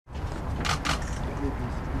We,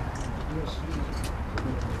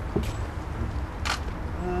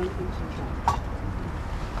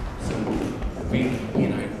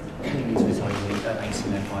 came into this idea at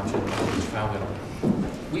 1805 to Falcon.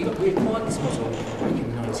 We acquired this model back in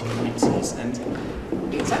the 1990s, and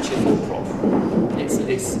it's actually a full prop.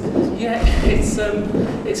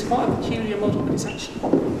 It's quite a peculiar model, but it's actually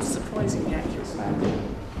surprisingly accurate about the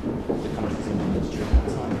countries in during that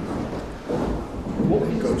time. What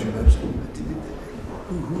we got you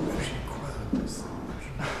who actually acquired this?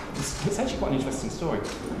 It's actually quite an interesting story.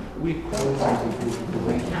 We acquired something called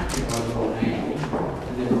the captain by Royal Navy,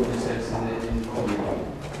 and they brought this service in the colony.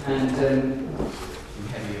 And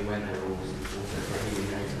heavier weather also for a healing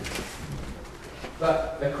reason. But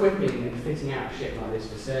equipping and fitting out a ship like this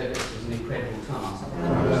for service was an incredible task.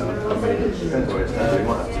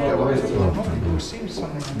 We've seen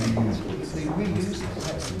something they reuse it.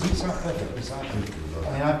 It's not perfect recycling. I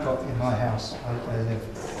mean, I've got in my house, I live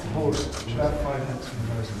about 5 minutes from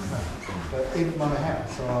the Rosen Crown. But in my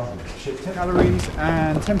house there are ship galleries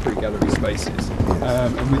and temporary gallery spaces.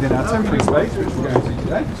 And within our temporary space, which we're going to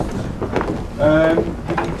today,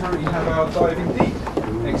 we currently have our Diving Deep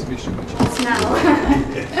exhibition, which is now.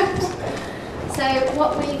 So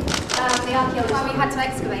what the archaeologist, why we had to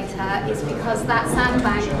excavate her is because that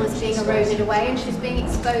sandbank was being eroded away and she was being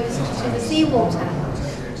exposed to the seawater.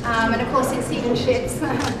 And of course it's sinking ships,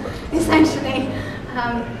 essentially.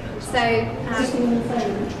 So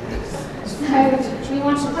we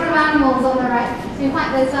wanted to put animals on the wreck. In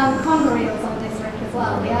fact, there's conger eels on this wreck as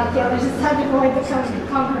well. The archaeologists had to avoid the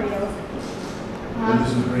conger eels.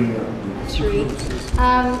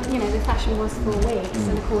 The fashion was for wigs,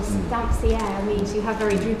 and of course, damp sea air means you have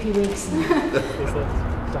very droopy wigs.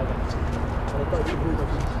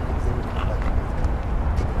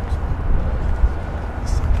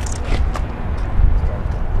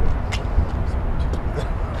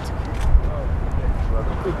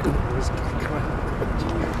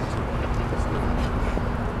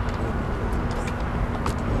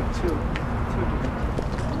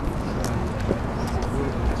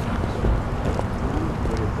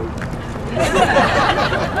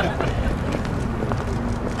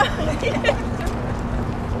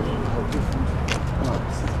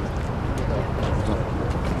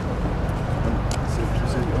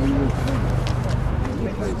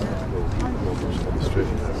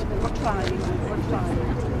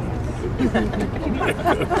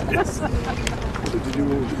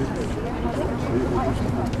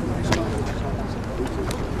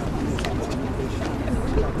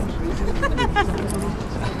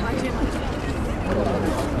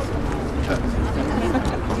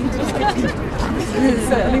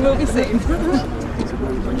 Certainly will be seen.